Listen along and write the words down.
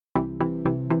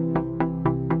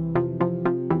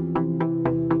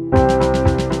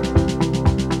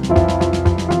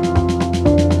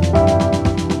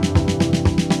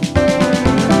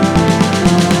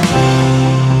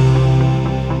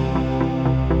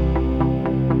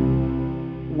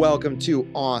Welcome to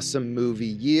Awesome Movie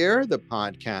Year, the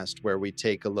podcast where we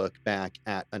take a look back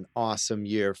at an awesome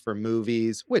year for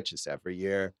movies, which is every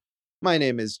year. My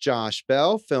name is Josh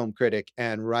Bell, film critic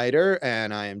and writer,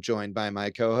 and I am joined by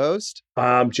my co-host.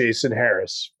 I'm Jason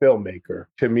Harris, filmmaker,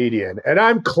 comedian, and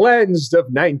I'm cleansed of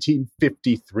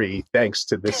 1953 thanks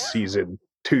to this season,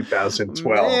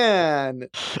 2012. Man,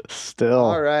 Still.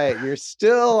 all right, you're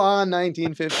still on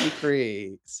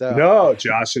 1953. So No,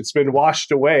 Josh, it's been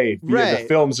washed away via the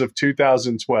films of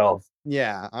 2012.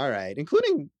 Yeah, all right,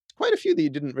 including quite a few that you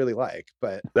didn't really like,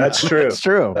 but That's true. It's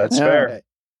true. That's fair.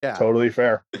 Yeah. Totally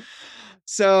fair.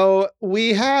 So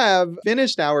we have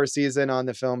finished our season on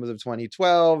the films of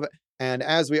 2012. And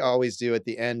as we always do at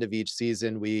the end of each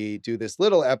season, we do this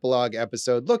little epilogue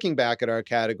episode looking back at our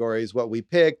categories, what we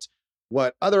picked,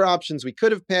 what other options we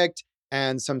could have picked,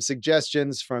 and some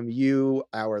suggestions from you,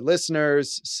 our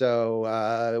listeners.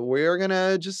 So we're going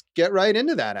to just get right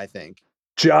into that, I think.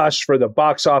 Josh, for the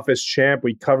box office champ,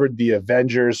 we covered the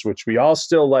Avengers, which we all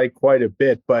still like quite a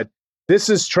bit, but this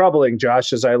is troubling,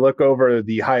 Josh, as I look over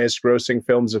the highest grossing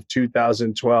films of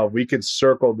 2012. We could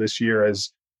circle this year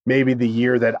as maybe the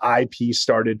year that IP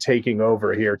started taking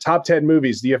over here. Top 10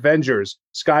 movies: The Avengers,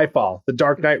 Skyfall, The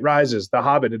Dark Knight Rises, The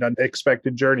Hobbit, An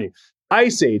Unexpected Journey,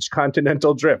 Ice Age,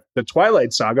 Continental Drift, The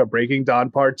Twilight Saga, Breaking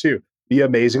Dawn Part 2, The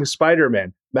Amazing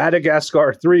Spider-Man,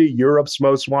 Madagascar 3, Europe's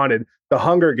Most Wanted, The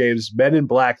Hunger Games, Men in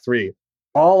Black 3.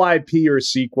 All IP or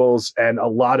sequels and a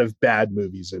lot of bad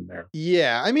movies in there.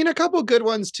 Yeah, I mean, a couple good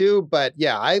ones too, but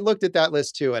yeah, I looked at that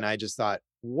list too, and I just thought,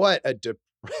 what a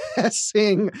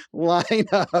depressing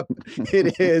lineup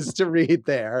it is to read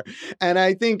there. And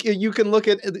I think you can look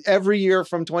at every year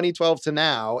from 2012 to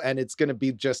now, and it's going to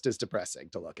be just as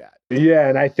depressing to look at. Yeah,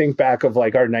 and I think back of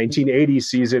like our 1980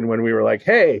 season when we were like,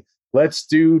 hey, let's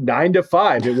do 9 to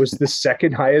 5. It was the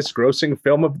second highest grossing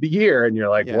film of the year. And you're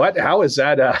like, what? How is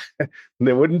that?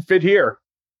 They wouldn't fit here.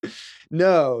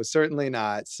 No, certainly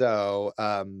not. So,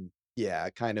 yeah,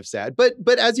 kind of sad.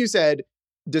 But as you said,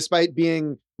 despite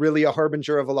being really a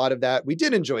harbinger of a lot of that, we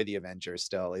did enjoy The Avengers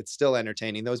still. It's still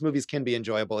entertaining. Those movies can be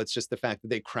enjoyable. It's just the fact that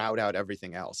they crowd out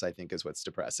everything else, I think, is what's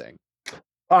depressing.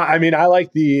 I mean, I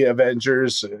like the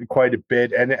Avengers quite a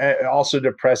bit. And also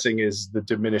depressing is the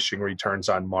diminishing returns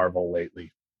on Marvel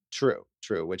lately. True,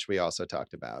 which we also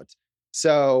talked about.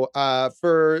 So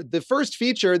for the first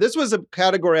feature, this was a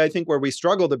category, I think, where we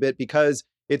struggled a bit because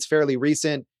it's fairly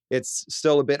recent. It's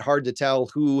still a bit hard to tell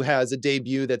who has a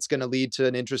debut that's going to lead to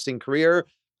an interesting career.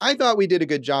 I thought we did a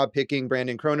good job picking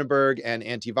Brandon Cronenberg and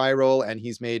Antiviral, and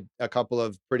he's made a couple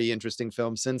of pretty interesting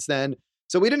films since then.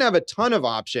 So we didn't have a ton of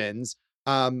options.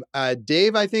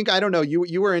 Dave, I think, I don't know,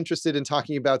 you were interested in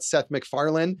talking about Seth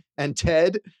MacFarlane and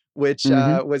Ted, which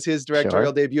was his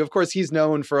directorial debut. Of course, he's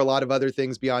known for a lot of other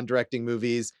things beyond directing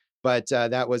movies, but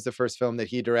that was the first film that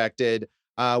he directed.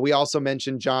 We also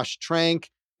mentioned Josh Trank,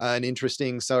 an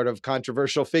interesting sort of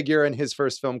controversial figure in his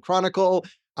first film, Chronicle.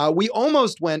 We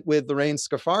almost went with Lorraine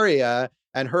Scafaria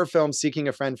and her film Seeking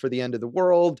a Friend for the End of the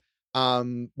World,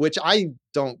 which I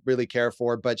don't really care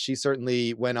for, but she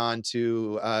certainly went on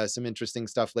to some interesting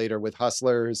stuff later with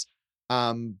Hustlers.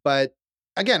 But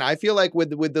again, I feel like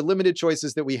with the limited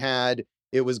choices that we had,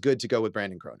 it was good to go with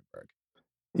Brandon Cronenberg.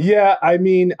 Yeah, I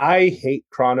mean, I hate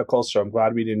Chronicle, so I'm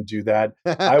glad we didn't do that.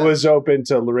 I was open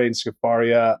to Lorraine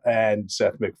Scafaria and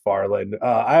Seth MacFarlane.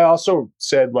 I also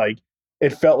said, like,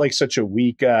 it felt like such a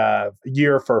weak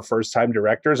year for first-time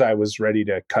directors. I was ready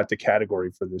to cut the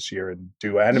category for this year and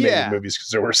do animated movies because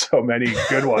there were so many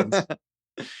good ones.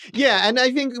 Yeah, and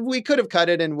I think we could have cut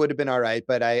it and would have been all right.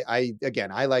 But I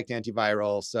liked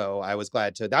Antiviral, so I was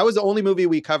glad to. That was the only movie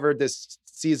we covered this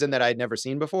season that I'd never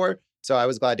seen before. So I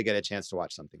was glad to get a chance to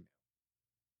watch something.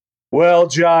 Well,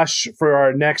 Josh, for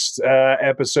our next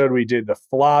episode, we did The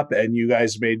Flop, and you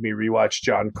guys made me rewatch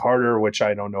John Carter, which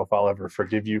I don't know if I'll ever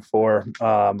forgive you for.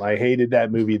 I hated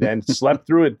that movie then, slept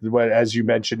through it, as you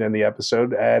mentioned in the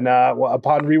episode, and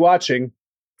upon rewatching,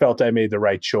 felt I made the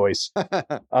right choice.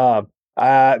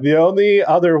 The only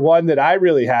other one that I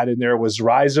really had in there was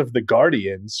Rise of the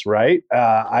Guardians, right?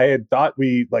 I had thought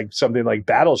something like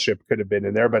Battleship could have been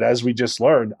in there, but as we just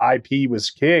learned, IP was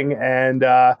king, and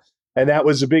that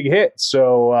was a big hit.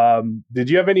 So did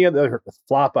you have any other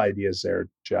flop ideas there,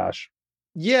 Josh?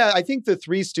 Yeah, I think The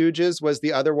Three Stooges was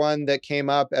the other one that came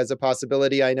up as a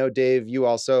possibility. I know, Dave,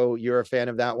 you're a fan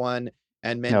of that one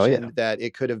and mentioned that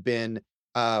it could have been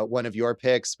one of your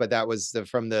picks, but that was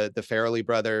from the Farrelly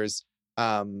brothers.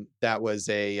 That was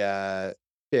a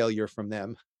failure from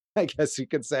them, I guess you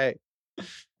could say.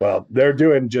 Well, they're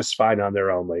doing just fine on their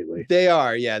own lately. They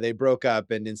are, yeah. They broke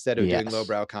up, and instead of doing Yes.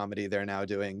 lowbrow comedy, they're now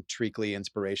doing treacly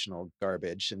inspirational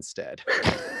garbage instead.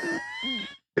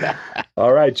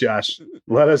 All right, Josh,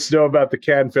 let us know about the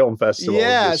Cannes Film Festival.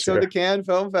 Yeah, this so year. the Cannes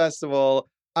Film Festival.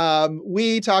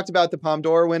 We talked about the Palme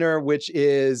d'Or winner, which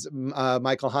is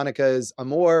Michael Haneke's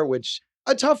Amour, which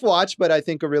a tough watch, but I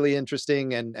think a really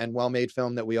interesting and well-made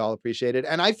film that we all appreciated.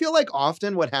 And I feel like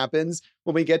often what happens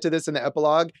when we get to this in the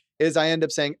epilogue is I end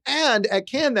up saying, and at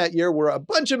Cannes that year were a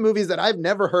bunch of movies that I've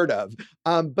never heard of.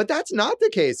 But that's not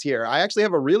the case here. I actually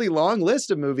have a really long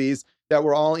list of movies that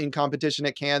were all in competition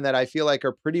at Cannes that I feel like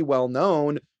are pretty well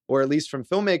known, or at least from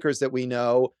filmmakers that we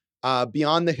know.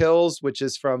 Beyond the Hills, which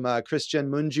is from Christian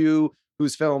Mungiu,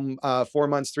 whose film 4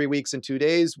 months, 3 weeks, and 2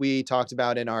 days we talked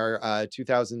about in our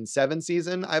 2007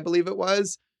 season, I believe it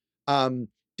was.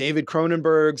 David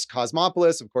Cronenberg's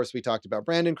Cosmopolis. Of course, we talked about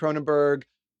Brandon Cronenberg.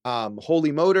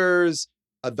 Holy Motors,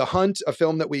 The Hunt, a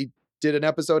film that we did an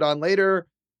episode on later.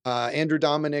 Andrew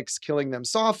Dominik's Killing Them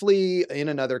Softly, In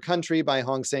Another Country by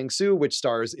Hong Sang-soo, which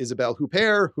stars Isabelle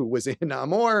Huppert, who was in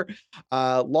Amour.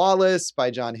 Lawless by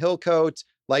John Hillcoat.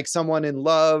 Like Someone in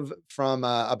Love from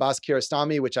Abbas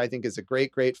Kiarostami, which I think is a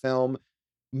great, great film.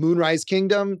 Moonrise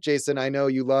Kingdom. Jason, I know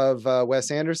you love Wes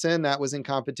Anderson. That was in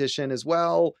competition as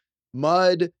well.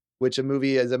 Mud, which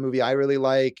is a movie I really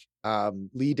like.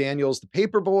 Lee Daniels' The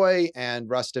Paperboy, and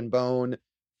Rust and Bone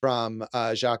from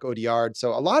Jacques Audiard. So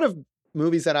a lot of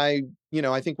movies that I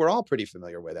think we're all pretty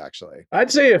familiar with, actually.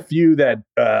 I'd say a few that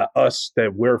us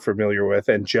that we're familiar with,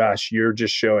 and Josh, you're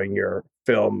just showing your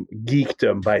film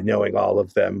geekdom by knowing all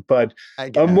of them. But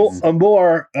a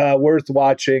more worth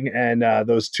watching, and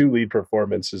those 2 lead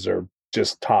performances are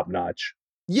just top notch.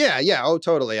 Yeah. Oh,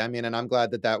 totally. I mean, and I'm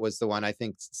glad that was the one. I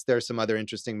think there's some other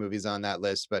interesting movies on that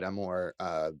list, but Amour,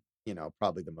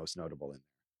 probably the most notable in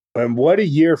there. And what a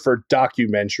year for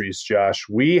documentaries, Josh.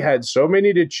 We had so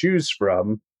many to choose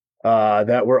from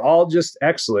that were all just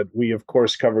excellent. We, of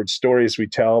course, covered Stories We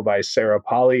Tell by Sarah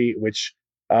Polley, which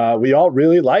we all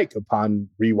really like upon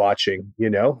rewatching.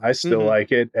 I still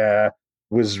like it.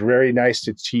 Was very nice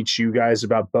to teach you guys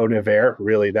about Bon Iver.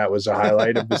 Really, that was a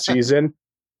highlight of the season.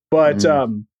 But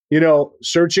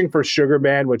Searching for Sugar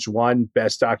Man, which won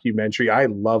Best Documentary. I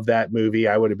love that movie.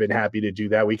 I would have been happy to do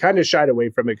that. We kind of shied away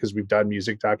from it because we've done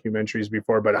music documentaries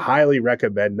before, but highly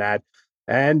recommend that.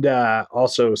 And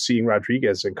also seeing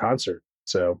Rodriguez in concert.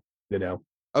 So,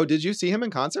 Oh, did you see him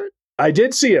in concert? I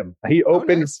did see him. He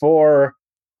opened nice. for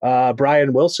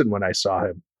Brian Wilson when I saw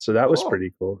him. So that was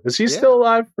pretty cool. Is he still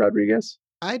alive, Rodriguez?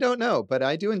 I don't know, but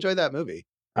I do enjoy that movie.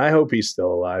 I hope he's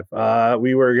still alive.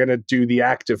 We were going to do The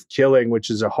Act of Killing, which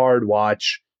is a hard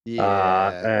watch.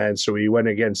 Yeah. And so we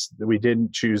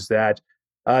didn't choose that.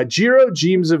 Jiro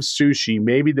Dreams of Sushi,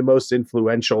 maybe the most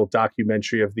influential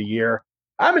documentary of the year.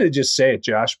 I'm going to just say it,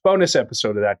 Josh. Bonus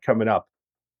episode of that coming up.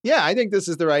 Yeah, I think this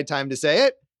is the right time to say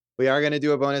it. We are going to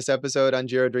do a bonus episode on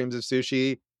Jiro Dreams of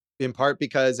Sushi, in part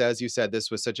because, as you said,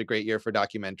 this was such a great year for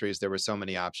documentaries. There were so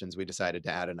many options. We decided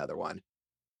to add another one.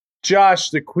 Josh,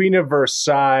 The Queen of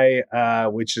Versailles,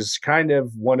 which is kind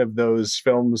of one of those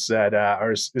films that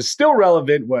is still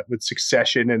relevant with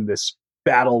Succession and this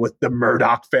battle with the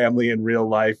Murdoch family in real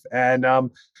life. And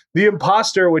The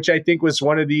Imposter, which I think was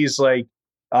one of these,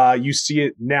 you see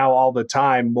it now all the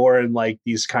time, more in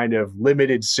these kind of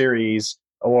limited series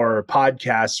or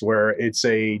podcasts where it's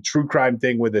a true crime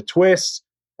thing with a twist.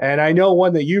 And I know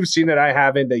one that you've seen that I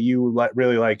haven't that you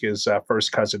really like is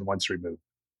First Cousin Once Removed.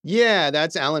 Yeah,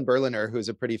 that's Alan Berliner, who's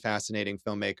a pretty fascinating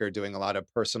filmmaker doing a lot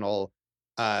of personal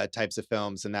types of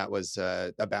films. And that was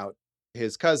about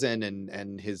his cousin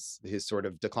and his sort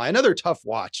of decline. Another tough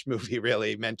watch movie,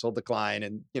 really, mental decline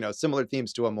and, similar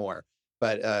themes to Amour,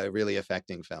 but really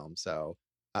affecting film. So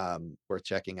worth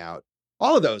checking out.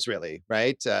 All of those, really,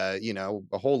 right? A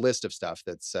whole list of stuff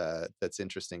that's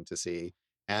interesting to see.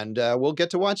 And we'll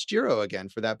get to watch Jiro again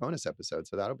for that bonus episode.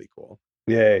 So that'll be cool.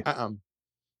 Yay.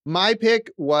 My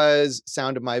pick was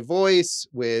Sound of My Voice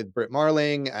with Britt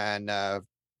Marling and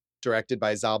directed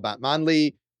by Zalbat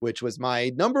Manli, which was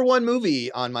my number 1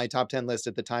 movie on my top 10 list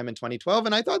at the time in 2012.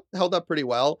 And I thought held up pretty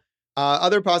well.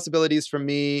 Other possibilities from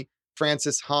me,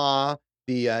 Frances Ha,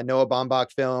 the Noah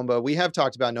Baumbach film, but we have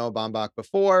talked about Noah Baumbach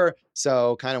before,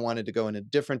 so kind of wanted to go in a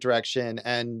different direction.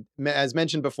 And as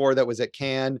mentioned before, that was at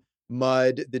Cannes,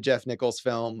 Mud, the Jeff Nichols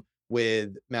film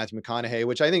with Matthew McConaughey,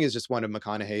 which I think is just one of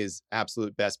McConaughey's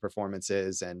absolute best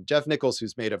performances. And Jeff Nichols,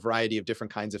 who's made a variety of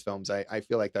different kinds of films, I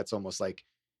feel like that's almost like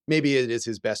maybe it is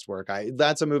his best work.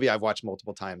 That's a movie I've watched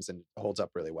multiple times and holds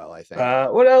up really well, I think.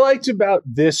 What I liked about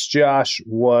this, Josh,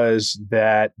 was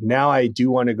that now I do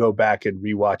want to go back and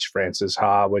rewatch Frances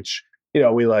Ha, which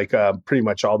we like pretty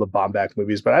much all the Baumbach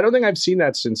movies, but I don't think I've seen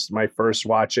that since my first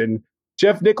watch. And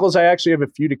Jeff Nichols, I actually have a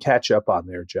few to catch up on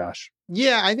there, Josh.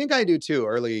 Yeah, I think I do too,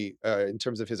 early in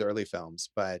terms of his early films.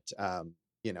 But,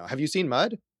 have you seen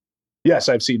Mud? Yes,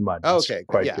 I've seen Mud. Oh, It's okay,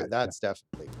 quite yeah, good. that's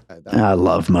definitely. I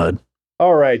love Mud.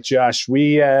 All right, Josh.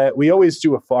 We always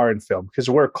do a foreign film because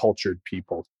we're cultured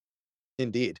people.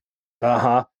 Indeed.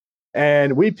 Uh-huh.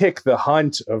 And we pick The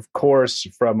Hunt, of course,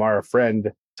 from our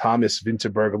friend Thomas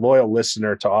Vinterberg, loyal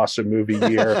listener to Awesome Movie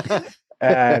Year.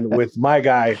 And with my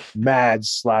guy,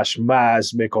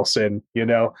 Mads/Maz Mikkelsen,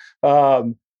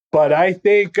 But I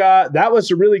think that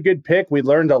was a really good pick. We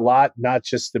learned a lot, not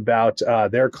just about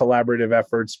their collaborative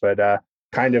efforts, but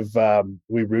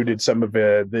we rooted some of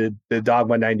the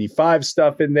Dogma 95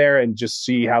 stuff in there and just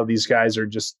see how these guys are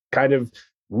just kind of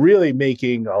really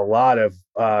making a lot of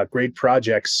great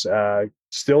projects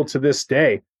still to this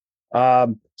day.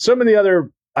 Some of the other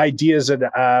ideas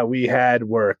that we had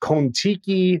were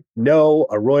Kon-Tiki, No,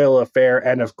 A Royal Affair,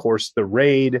 and of course, The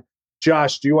Raid.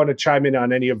 Josh, do you want to chime in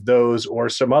on any of those or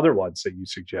some other ones that you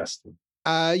suggested?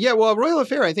 Well, Royal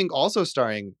Affair, I think also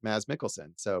starring Mads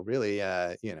Mikkelsen. So really,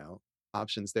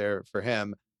 options there for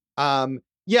him. I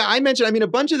mentioned, a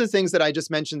bunch of the things that I just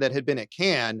mentioned that had been at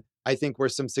Cannes, I think were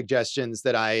some suggestions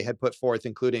that I had put forth,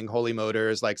 including Holy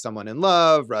Motors, Like Someone in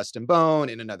Love, Rust and Bone,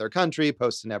 In Another Country,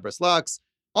 Post Tenebris Lux,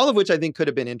 all of which I think could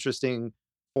have been interesting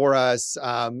for us.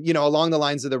 Along the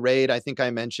lines of The Raid, I think I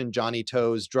mentioned Johnny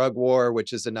Toe's Drug War,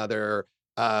 which is another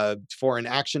foreign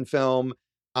action film.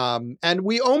 And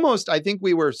I think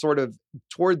we were sort of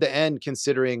toward the end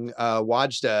considering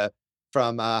Wajda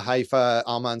from Haifa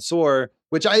Al-Mansour,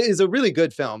 which is a really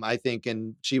good film, I think.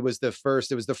 And it was the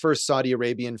first Saudi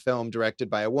Arabian film directed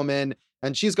by a woman.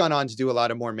 And she's gone on to do a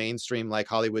lot of more mainstream, like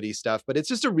Hollywoody stuff. But it's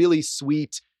just a really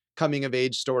sweet coming of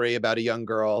age story about a young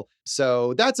girl.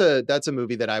 So that's a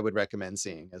movie that I would recommend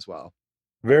seeing as well.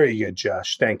 Very good,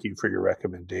 Josh. Thank you for your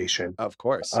recommendation. Of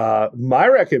course. My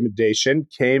recommendation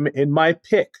came in my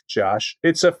pick, Josh.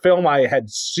 It's a film I had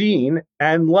seen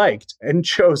and liked and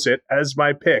chose it as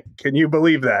my pick. Can you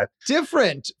believe that?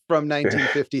 Different from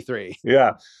 1953.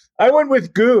 Yeah. I went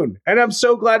with Goon, and I'm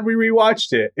so glad we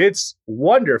rewatched it. It's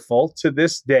wonderful to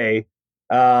this day.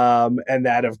 And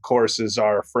that, of course, is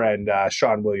our friend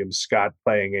Sean William Scott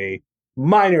playing a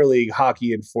minor league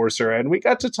hockey enforcer. And we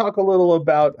got to talk a little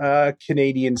about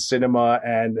Canadian cinema.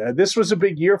 And this was a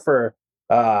big year for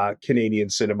Canadian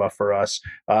cinema for us.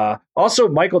 Also,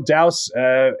 Michael Dowse,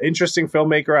 interesting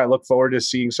filmmaker. I look forward to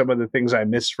seeing some of the things I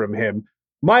missed from him.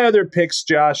 My other picks,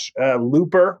 Josh,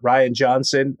 Looper, Rian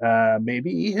Johnson,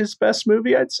 maybe his best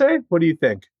movie, I'd say. What do you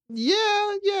think?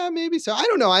 Yeah, maybe so. I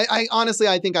don't know. I honestly,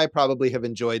 I think I probably have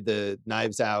enjoyed the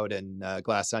Knives Out and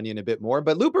Glass Onion a bit more,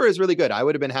 but Looper is really good. I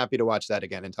would have been happy to watch that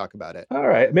again and talk about it. All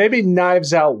right. Maybe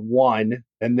Knives Out 1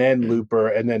 and then Looper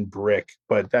and then Brick,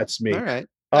 but that's me. All right.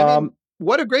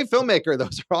 What a great filmmaker.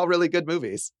 Those are all really good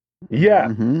movies. Yeah.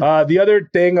 The other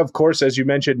thing, of course, as you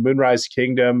mentioned, Moonrise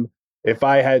Kingdom. If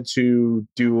I had to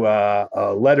do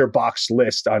a letterbox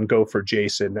list on Go for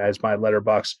Jason as my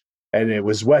letterbox, and it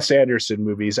was Wes Anderson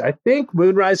movies, I think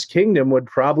Moonrise Kingdom would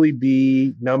probably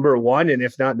be number one, and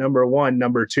if not number one,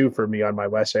 number two for me on my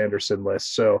Wes Anderson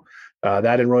list. So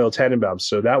that and Royal Tenenbaums.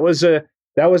 So that was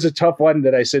a tough one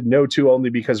that I said no to only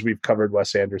because we've covered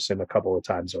Wes Anderson a couple of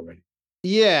times already.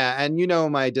 Yeah, and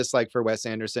my dislike for Wes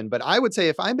Anderson, but I would say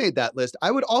if I made that list,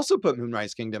 I would also put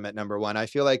Moonrise Kingdom at number one. I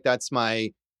feel like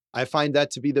I find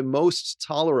that to be the most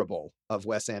tolerable of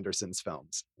Wes Anderson's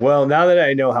films. Well, now that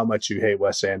I know how much you hate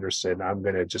Wes Anderson, I'm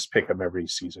going to just pick him every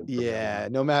season. Yeah,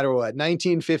 no matter what.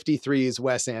 1953's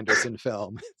Wes Anderson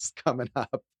film is coming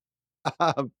up.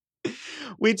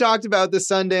 We talked about the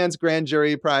Sundance Grand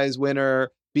Jury Prize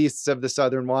winner, Beasts of the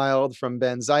Southern Wild from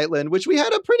Ben Zeitlin, which we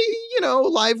had a pretty,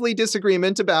 lively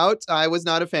disagreement about. I was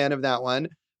not a fan of that one.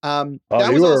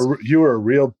 You were a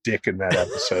real dick in that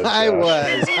episode. I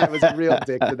was a real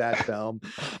dick to that film.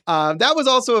 That was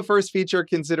also a first feature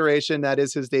consideration. That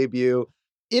is his debut.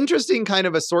 Interesting kind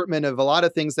of assortment of a lot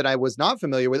of things that I was not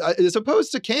familiar with. As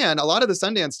opposed to Cannes, a lot of the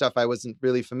Sundance stuff I wasn't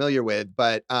really familiar with.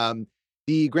 But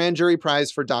the Grand Jury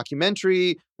Prize for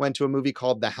documentary went to a movie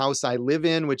called The House I Live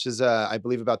In, which is, I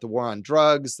believe, about the war on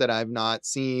drugs that I've not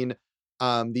seen.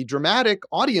 The Dramatic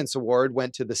Audience Award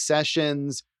went to The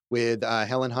Sessions, with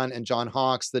Helen Hunt and John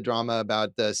Hawkes, the drama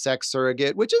about the sex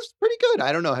surrogate, which is pretty good.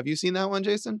 I don't know. Have you seen that one,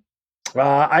 Jason?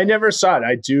 I never saw it.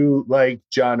 I do like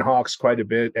John Hawkes quite a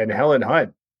bit. And Helen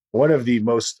Hunt, one of the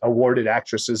most awarded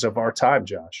actresses of our time,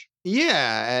 Josh.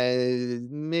 Yeah,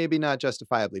 maybe not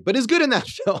justifiably, but is good in that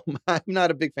film. I'm not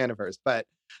a big fan of hers, but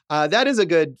that is a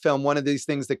good film. One of these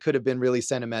things that could have been really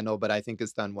sentimental, but I think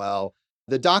is done well.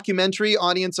 The documentary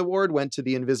audience award went to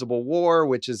The Invisible War,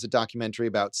 which is a documentary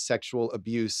about sexual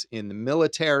abuse in the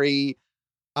military.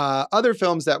 Other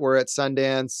films that were at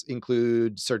Sundance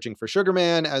include Searching for Sugar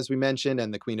Man, as we mentioned,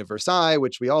 and The Queen of Versailles,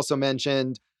 which we also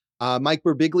mentioned. Mike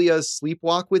Birbiglia's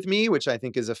Sleepwalk with Me, which I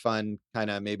think is a fun, kind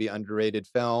of maybe underrated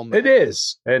film. It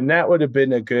is. And that would have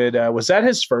been a good, was that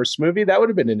his first movie? That would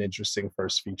have been an interesting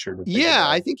first feature. Yeah,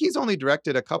 I think he's only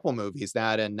directed a couple movies,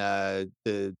 that and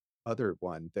the other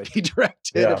one that he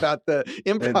directed about the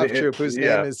improv troupe, whose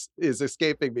name is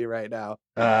escaping me right now.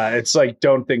 It's like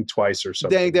Don't Think Twice or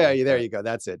something. There you go.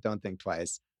 That's it. Don't Think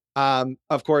Twice.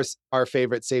 Of course, our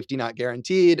favorite Safety Not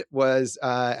Guaranteed was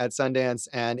at Sundance,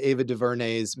 and Ava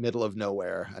DuVernay's Middle of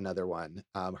Nowhere, another one.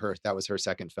 That was her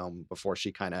second film before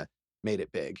she kind of made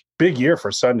it big. Big year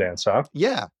for Sundance, huh?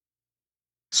 Yeah.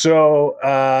 So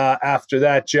after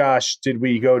that, Josh, did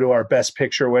we go to our Best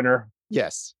Picture winner?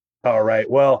 Yes. All right.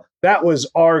 Well, that was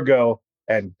Argo,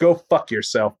 and go fuck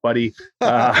yourself, buddy.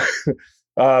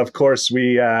 Of course,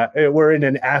 we're in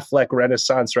an Affleck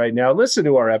renaissance right now. Listen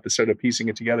to our episode of Piecing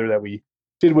It Together that we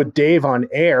did with Dave on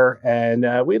air, and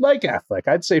we like Affleck.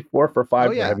 I'd say 4 for 5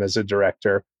 for him as a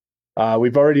director.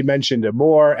 We've already mentioned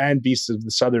Amour and Beasts of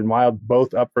the Southern Wild,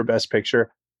 both up for Best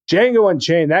Picture. Django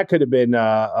Unchained, that could have been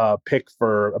a pick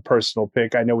for a personal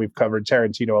pick. I know we've covered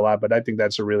Tarantino a lot, but I think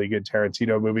that's a really good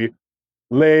Tarantino movie.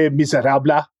 Les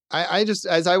Miserables. I just,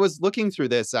 as I was looking through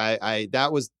this, I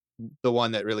that was the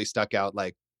one that really stuck out.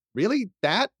 Like, really,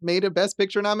 that made a Best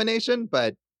Picture nomination,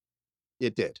 but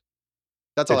it did.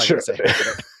 That's all I can say.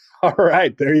 All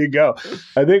right, there you go.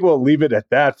 I think we'll leave it at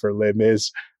that for Les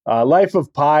Mis. Life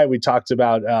of Pi, we talked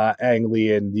about Ang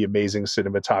Lee and the amazing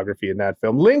cinematography in that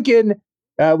film. Lincoln,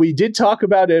 we did talk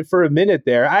about it for a minute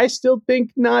there. I still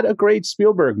think not a great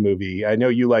Spielberg movie. I know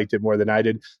you liked it more than I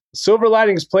did. Silver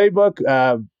Linings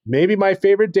Playbook, maybe my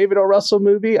favorite David O. Russell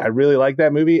movie. I really like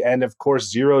that movie. And of course,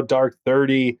 Zero Dark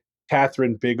 30,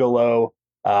 Catherine Bigelow,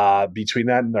 between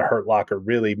that and The Hurt Locker,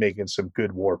 really making some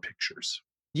good war pictures.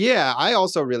 Yeah, I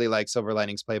also really like Silver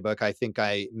Linings Playbook. I think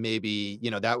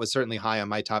that was certainly high on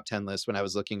my top 10 list when I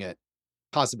was looking at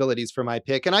possibilities for my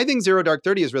pick. And I think Zero Dark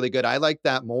 30 is really good. I like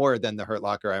that more than The Hurt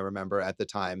Locker, I remember at the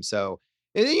time. So,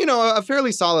 a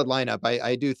fairly solid lineup.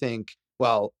 I do think,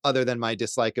 well, other than my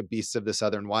dislike of Beasts of the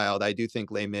Southern Wild, I do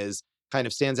think Les Mis kind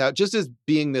of stands out just as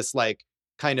being this like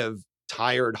kind of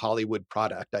tired Hollywood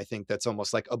product. I think that's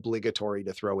almost like obligatory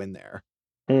to throw in there.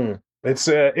 It's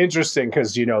interesting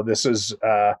because, this is,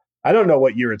 I don't know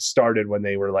what year it started when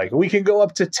they were like, we can go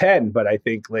up to 10, but I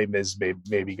think Les Mis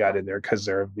maybe got in there because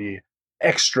they're the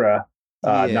extra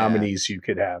nominees you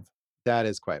could have. That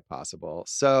is quite possible.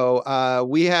 So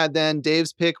we had then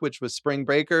Dave's pick, which was Spring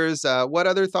Breakers. What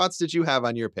other thoughts did you have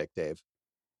on your pick, Dave?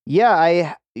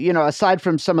 Yeah, aside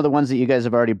from some of the ones that you guys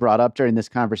have already brought up during this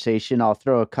conversation, I'll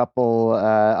throw a couple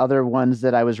other ones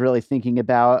that I was really thinking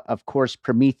about. Of course,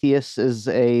 Prometheus is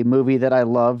a movie that I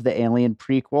love, the Alien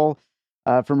prequel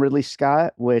from Ridley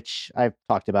Scott, which I've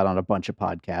talked about on a bunch of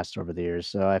podcasts over the years,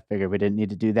 so I figured we didn't need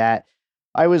to do that.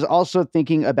 I was also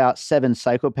thinking about Seven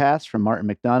Psychopaths from Martin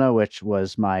McDonagh, which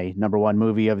was my number one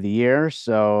movie of the year,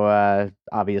 so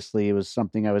obviously it was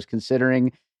something I was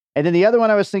considering. And then the other one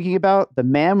I was thinking about, The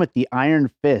Man with the Iron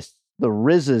Fist, the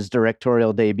RZA's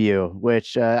directorial debut,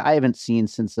 which I haven't seen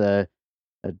since a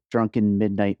Drunken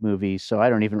Midnight movie, so I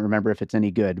don't even remember if it's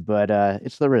any good, but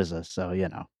it's the RZA, so,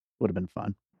 would have been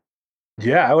fun.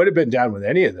 Yeah, I would have been down with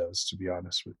any of those, to be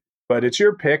honest with you. But it's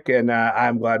your pick, and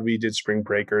I'm glad we did Spring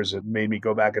Breakers. It made me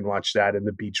go back and watch that and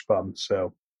The Beach Bum,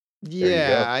 so...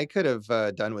 Yeah, I could have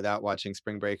done without watching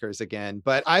Spring Breakers again,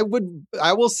 but I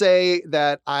will say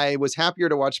that I was happier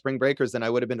to watch Spring Breakers than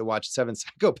I would have been to watch Seven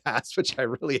Psychopaths, which I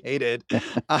really hated.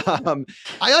 I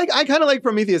kind of like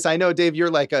Prometheus. I know, Dave,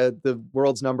 you're like the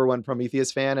world's number one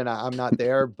Prometheus fan, and I'm not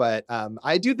there, but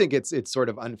I do think it's sort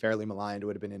of unfairly maligned. It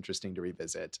would have been interesting to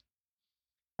revisit.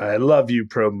 I love you,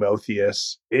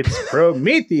 Prometheus. It's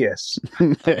Prometheus.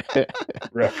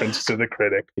 Reference to the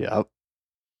critic. Yep.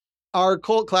 Our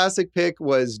cult classic pick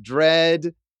was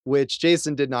Dread, which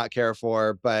Jason did not care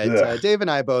for, but Dave and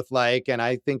I both like, and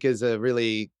I think is a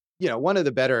really, one of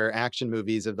the better action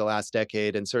movies of the last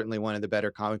decade, and certainly one of the better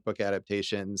comic book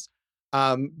adaptations.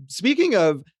 Speaking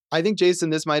of, I think, Jason,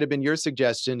 this might have been your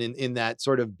suggestion in that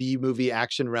sort of B-movie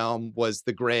action realm, was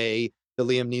The Gray, the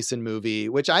Liam Neeson movie,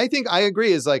 which I think I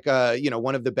agree is like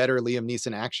one of the better Liam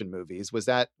Neeson action movies. Was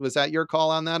that your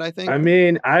call on that? I think. I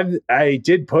mean, I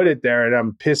did put it there, and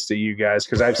I'm pissed at you guys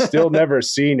because I've still never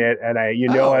seen it, and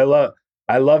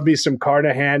I love me some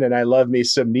Carnahan and I love me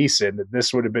some Neeson.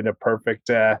 This would have been a perfect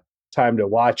time to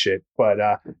watch it, but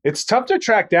it's tough to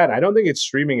track down. I don't think it's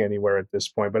streaming anywhere at this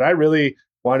point, but I really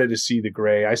wanted to see The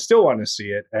Gray. I still want to see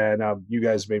it, and you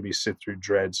guys made me sit through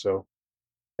Dread, so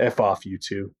F off you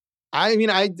two. I mean,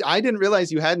 I didn't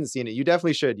realize you hadn't seen it. You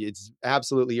definitely should. It's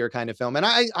absolutely your kind of film. And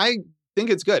I think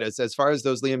it's good. As far as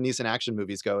those Liam Neeson action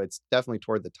movies go, it's definitely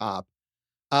toward the top.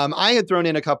 I had thrown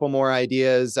in a couple more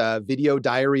ideas. Video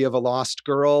Diary of a Lost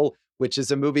Girl, which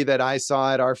is a movie that I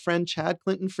saw at our friend Chad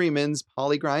Clinton Freeman's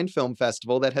Polygrind Film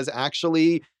Festival that has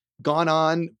actually gone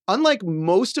on, unlike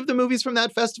most of the movies from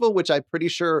that festival, which I'm pretty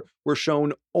sure were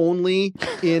shown only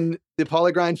in the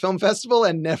Polygrind Film Festival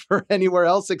and never anywhere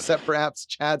else except perhaps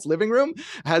Chad's living room,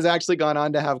 has actually gone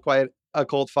on to have quite a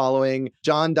cult following.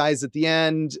 John Dies at the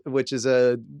End, which is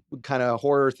a kind of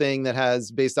horror thing that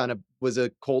was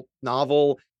a cult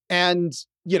novel. And,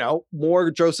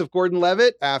 more Joseph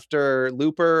Gordon-Levitt after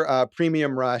Looper,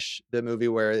 Premium Rush, the movie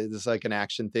where it's like an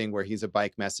action thing where he's a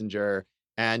bike messenger.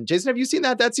 And Jason, have you seen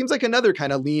that? That seems like another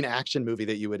kind of lean action movie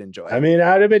that you would enjoy. I mean,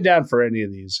 I'd have been down for any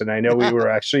of these. And I know we were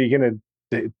actually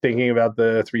thinking about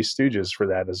the Three Stooges for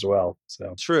that as well.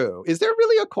 So true. Is there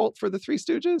really a cult for the Three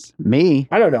Stooges? Me?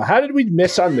 I don't know. How did we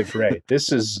miss on The Gray?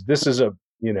 This is a,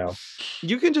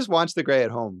 You can just watch The Gray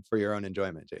at home for your own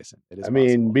enjoyment, Jason. It is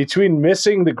mean, between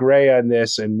missing The Gray on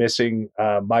this and missing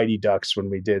Mighty Ducks when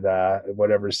we did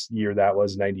whatever year that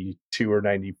was, 92 or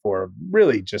 94,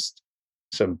 really just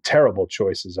some terrible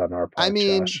choices on our part. I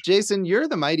mean, Josh. Jason, you're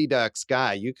the Mighty Ducks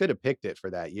guy. You could have picked it for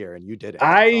that year and you did it.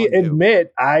 I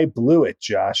admit I blew it,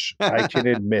 Josh. I can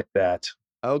admit that.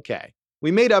 Okay.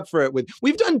 We made up for it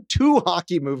we've done 2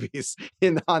 hockey movies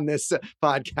on this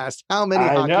podcast. How many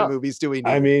hockey movies do we need?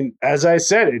 I mean, as I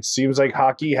said, it seems like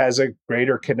hockey has a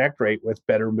greater connect rate with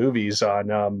better movies on,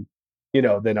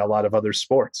 than a lot of other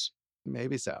sports.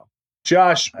 Maybe so.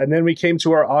 Josh, and then we came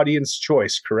to our audience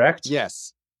choice, correct?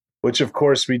 Yes. Which, of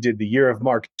course, we did the year of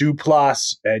Mark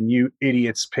Duplass, and you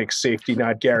idiots picked Safety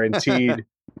Not Guaranteed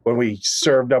when we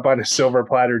served up on a silver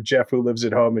platter Jeff Who Lives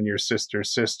at Home and Your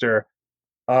Sister's Sister.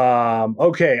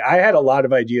 Okay, I had a lot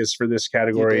of ideas for this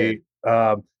category.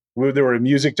 There were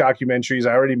music documentaries.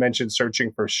 I already mentioned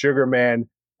Searching for Sugar Man.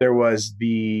 There was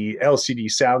the LCD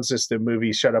Sound System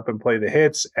movie, Shut Up and Play the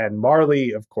Hits, and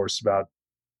Marley, of course, about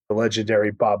the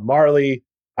legendary Bob Marley.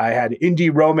 I had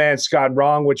Indie Romance Gone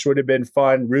Wrong, which would have been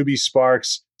fun. Ruby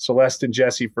Sparks, Celeste and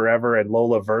Jesse Forever, and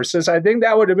Lola Versus. I think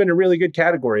that would have been a really good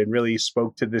category and really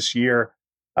spoke to this year.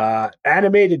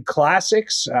 Animated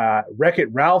classics, Wreck-It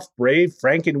Ralph, Brave,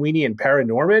 Frankenweenie, and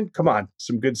Paranorman. Come on,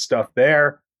 some good stuff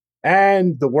there.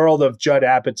 And the world of Judd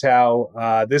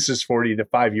Apatow. This is 40, the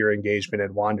 5-year engagement,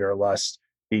 and Wanderlust.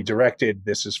 He directed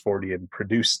This is 40 and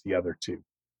produced the other 2.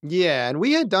 Yeah, and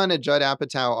we had done a Judd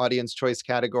Apatow audience choice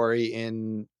category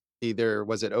in either,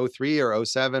 was it 03 or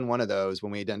 07, one of those,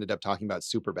 when we ended up talking about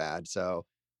Superbad. So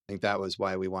I think that was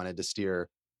why we wanted to steer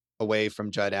away from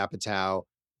Judd Apatow.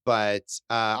 But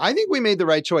I think we made the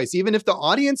right choice, even if the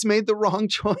audience made the wrong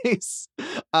choice.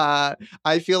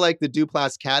 I feel like the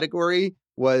Duplass category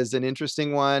was an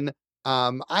interesting one.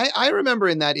 I remember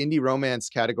in that indie romance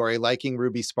category liking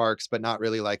Ruby Sparks, but not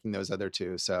really liking those other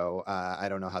 2. So I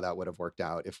don't know how that would have worked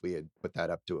out if we had put that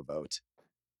up to a vote.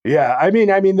 Yeah, I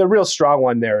mean, the real strong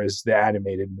one there is the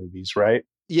animated movies, right?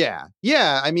 Yeah.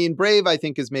 I mean, Brave, I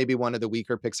think, is maybe one of the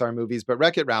weaker Pixar movies, but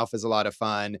Wreck-It Ralph is a lot of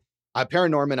fun.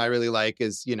 Paranorman, I really like,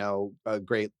 is, a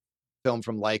great film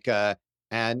from Laika.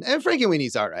 And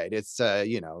Frankenweenie's all right. It's,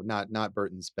 not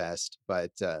Burton's best,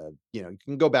 but, you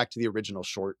can go back to the original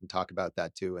short and talk about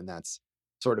that too. And that's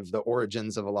sort of the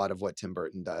origins of a lot of what Tim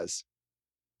Burton does.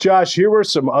 Josh, here were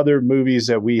some other movies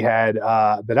that we had,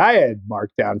 that I had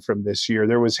marked down from this year.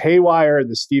 There was Haywire,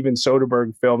 the Steven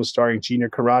Soderbergh film starring Gina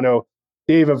Carano.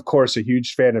 Dave, of course, a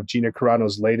huge fan of Gina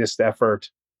Carano's latest effort,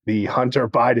 the Hunter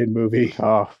Biden movie.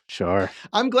 Oh, sure.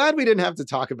 I'm glad we didn't have to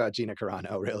talk about Gina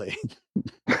Carano, really.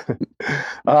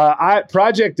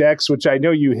 Project X, which I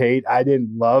know you hate, I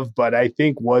didn't love, but I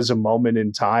think was a moment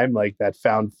in time, like that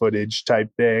found footage type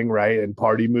thing, right? And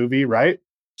party movie, right?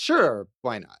 Sure.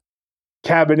 Why not?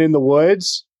 Cabin in the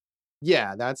Woods.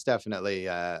 Yeah, that's definitely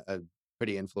a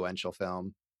pretty influential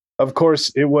film. Of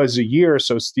course, it was a year,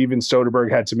 so Steven Soderbergh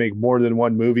had to make more than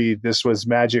one movie. This was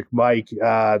Magic Mike,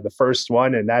 the first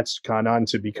one, and that's gone on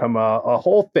to become a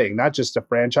whole thing, not just a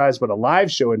franchise, but a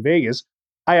live show in Vegas.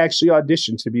 I actually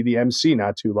auditioned to be the MC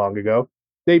not too long ago.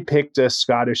 They picked a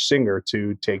Scottish singer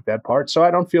to take that part, so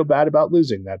I don't feel bad about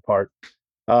losing that part.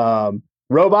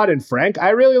 Robot and Frank,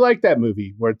 I really like that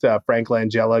movie with Frank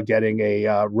Langella getting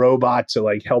a robot to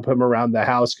like help him around the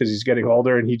house because he's getting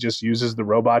older and he just uses the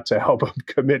robot to help him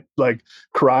commit like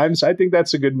crimes. I think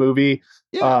that's a good movie.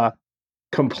 Yeah.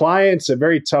 Compliance, a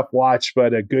very tough watch,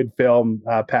 but a good film.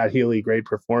 Pat Healy, great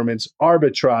performance.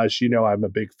 Arbitrage, I'm a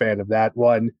big fan of that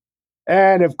one.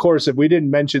 And of course, if we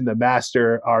didn't mention The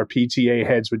Master, our PTA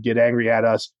heads would get angry at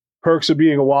us. Perks of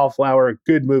Being a Wallflower,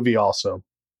 good movie also.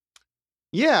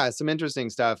 Yeah, some interesting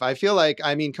stuff. I feel like,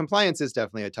 I mean, Compliance is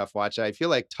definitely a tough watch. I feel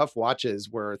like tough watches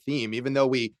were a theme, even though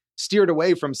we steered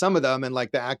away from some of them and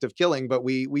like The Act of Killing, but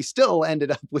we still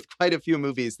ended up with quite a few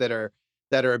movies that are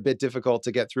a bit difficult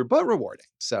to get through, but rewarding.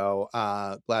 So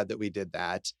glad that we did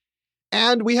that.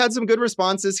 And we had some good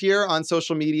responses here on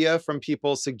social media from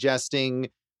people suggesting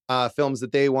films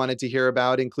that they wanted to hear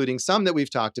about, including some that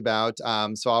we've talked about.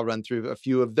 So I'll run through a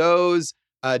few of those.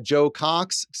 Joe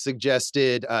Cox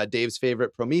suggested Dave's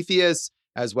favorite Prometheus,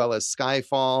 as well as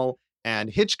Skyfall and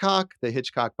Hitchcock, the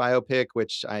Hitchcock biopic,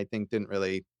 which I think didn't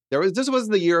really. This was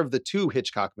the year of the 2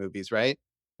 Hitchcock movies, right?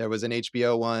 There was an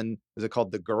HBO one. Was it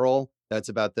called The Girl? That's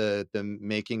about the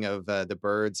making of the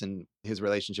birds and his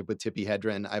relationship with Tippi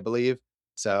Hedren, I believe.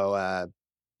 So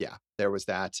yeah, there was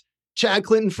that. Chad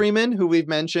Clinton Freeman, who we've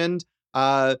mentioned,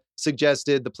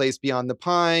 suggested The Place Beyond the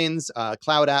Pines,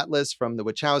 Cloud Atlas from the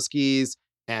Wachowskis,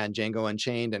 and Django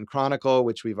Unchained and Chronicle,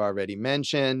 which we've already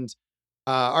mentioned.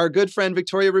 Our good friend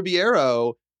Victoria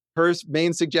Ribeiro, her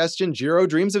main suggestion, Jiro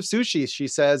Dreams of Sushi. She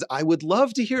says, I would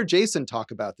love to hear Jason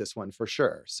talk about this one for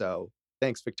sure. So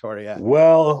thanks, Victoria.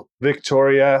 Well,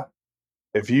 Victoria,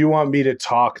 if you want me to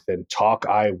talk, then talk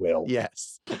I will.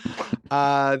 Yes.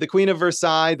 The Queen of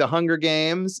Versailles, The Hunger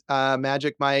Games,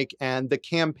 Magic Mike, and The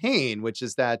Campaign, which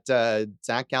is that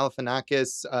Zach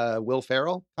Galifianakis, Will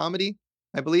Ferrell comedy,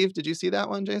 I believe. Did you see that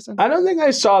one, Jason? I don't think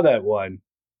I saw that one,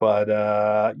 but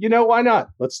why not?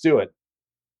 Let's do it.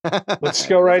 Let's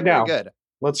go right now. Good.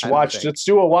 Let's watch. Let's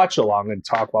do a watch along and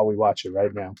talk while we watch it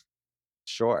right now.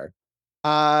 Sure.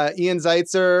 Ian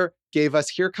Zeitzer gave us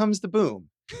Here Comes the Boom.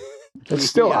 It's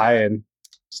still Ian.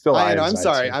 Still Ian. I'm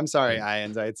sorry,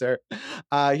 Ian Zeitzer.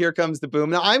 Here Comes the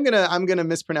Boom. Now I'm gonna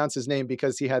mispronounce his name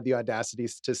because he had the audacity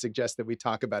to suggest that we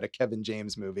talk about a Kevin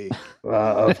James movie.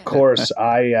 Of course,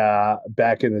 I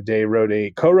back in the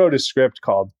day co-wrote a script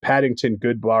called Paddington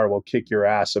Goodbar Will Kick Your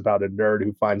Ass about a nerd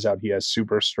who finds out he has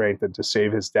super strength and to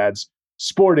save his dad's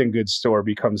sporting goods store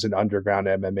becomes an underground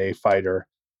MMA fighter.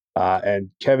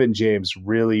 And Kevin James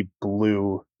really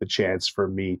blew the chance for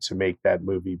me to make that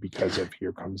movie because of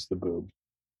Here Comes the Boom.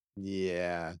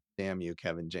 Yeah, damn you,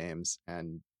 Kevin James.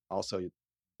 And also,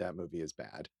 that movie is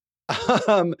bad.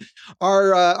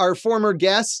 Our former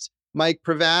guest, Mike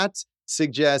Pravat,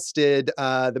 suggested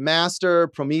The Master,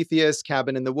 Prometheus,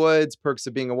 Cabin in the Woods, Perks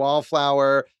of Being a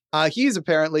Wallflower. He's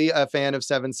apparently a fan of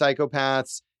Seven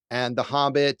Psychopaths and The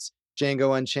Hobbit,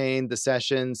 Django Unchained, The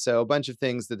Session. So a bunch of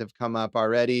things that have come up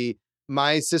already.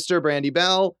 My sister, Brandy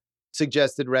Bell,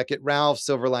 suggested Wreck-It Ralph,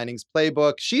 Silver Linings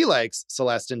Playbook. She likes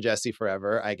Celeste and Jesse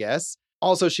Forever, I guess.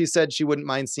 Also, she said she wouldn't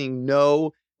mind seeing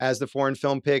No as the foreign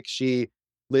film pick. She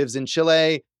lives in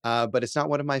Chile, but it's not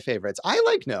one of my favorites. I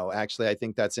like No, actually. I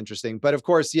think that's interesting. But of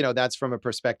course, that's from a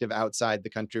perspective outside the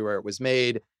country where it was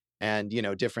made and,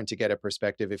 different to get a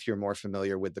perspective if you're more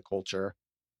familiar with the culture.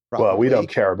 Probably. Well, we don't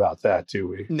care about that, do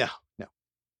we? No.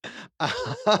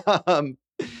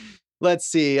 Let's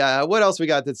see. What else we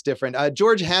got that's different?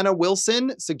 George Hannah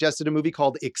Wilson suggested a movie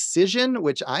called Excision,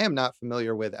 which I am not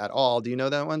familiar with at all. Do you know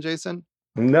that one, Jason?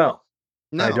 No,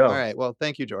 I don't. All right. Well,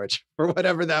 thank you, George, for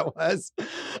whatever that was.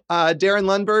 Darren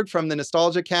Lundberg from the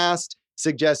Nostalgia Cast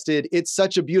suggested It's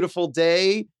Such a Beautiful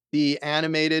Day, the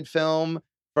animated film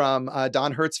from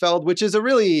Don Hertzfeld, which is a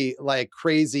really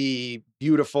crazy,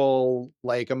 beautiful,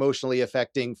 emotionally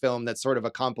affecting film that's sort of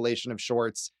a compilation of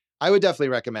shorts. I would definitely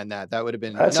recommend that. That would have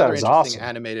been another interesting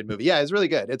animated movie. Yeah, it's really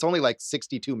good. It's only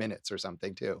 62 minutes or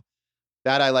something too.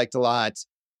 That I liked a lot.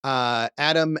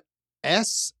 Adam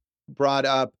S. brought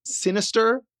up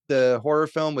Sinister, the horror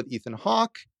film with Ethan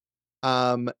Hawke.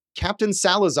 Captain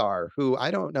Salazar, who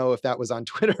I don't know if that was on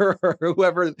Twitter or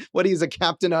what he's a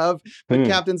captain of, but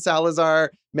Captain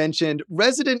Salazar mentioned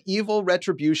Resident Evil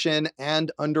Retribution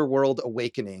and Underworld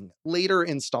Awakening, later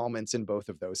installments in both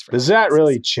of those franchises. Is that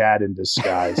really Chad in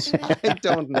disguise?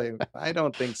 I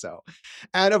don't think so.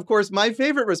 And of course, my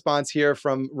favorite response here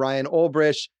from Ryan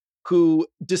Olbrich, who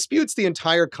disputes the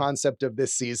entire concept of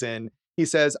this season. He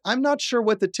says, I'm not sure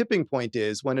what the tipping point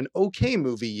is when an okay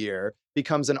movie year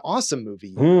becomes an awesome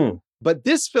movie year. But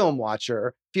this film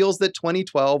watcher feels that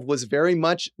 2012 was very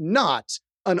much not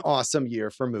an awesome year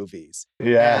for movies.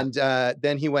 Yeah. And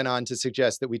then he went on to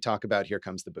suggest that we talk about Here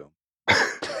Comes the Boom.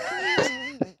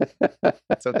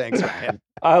 So thanks, Ryan.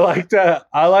 I like that.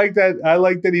 I like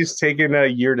that he's taken a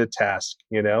year to task,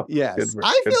 Yes.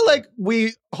 I feel like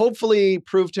we hopefully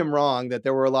proved him wrong that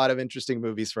there were a lot of interesting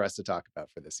movies for us to talk about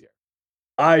for this year.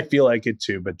 I feel like it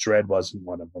too, but Dread wasn't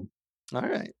one of them. All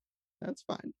right. That's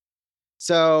fine.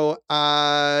 So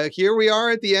here we are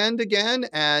at the end again.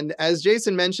 And as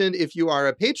Jason mentioned, if you are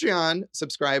a Patreon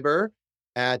subscriber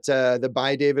at the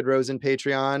By David Rosen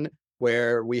Patreon,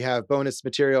 where we have bonus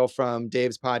material from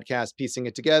Dave's podcast, Piecing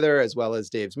It Together, as well as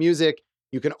Dave's music,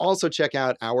 you can also check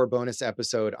out our bonus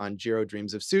episode on Jiro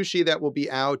Dreams of Sushi that will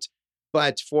be out.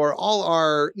 But for all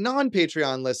our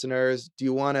non-Patreon listeners, do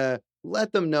you want to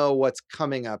let them know what's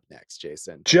coming up next,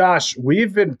 Jason? Josh,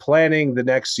 we've been planning the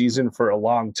next season for a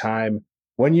long time.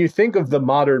 When you think of the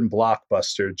modern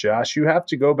blockbuster, Josh, you have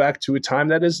to go back to a time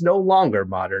that is no longer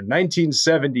modern.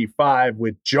 1975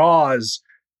 with Jaws,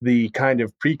 the kind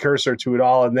of precursor to it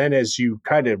all. And then as you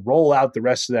kind of roll out the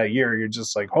rest of that year, you're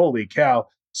just like, holy cow,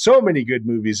 so many good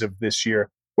movies of this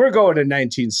year. We're going to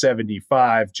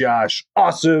 1975, Josh.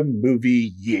 Awesome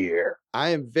movie year. I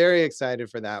am very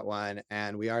excited for that one.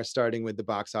 And we are starting with the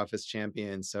box office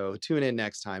champion. So tune in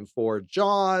next time for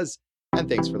Jaws. And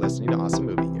thanks for listening to Awesome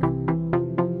Movie Year.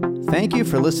 Thank you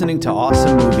for listening to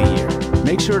Awesome Movie Year.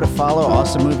 Make sure to follow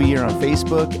Awesome Movie Year on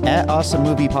Facebook, at Awesome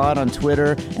Movie Pod on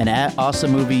Twitter, and at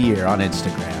Awesome Movie Year on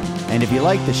Instagram. And if you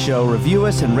like the show, review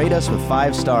us and rate us with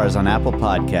 5 stars on Apple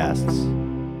Podcasts.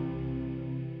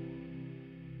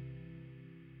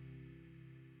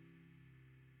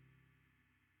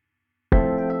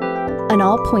 An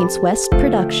All Points West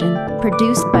production,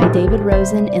 produced by David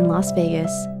Rosen in Las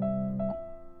Vegas.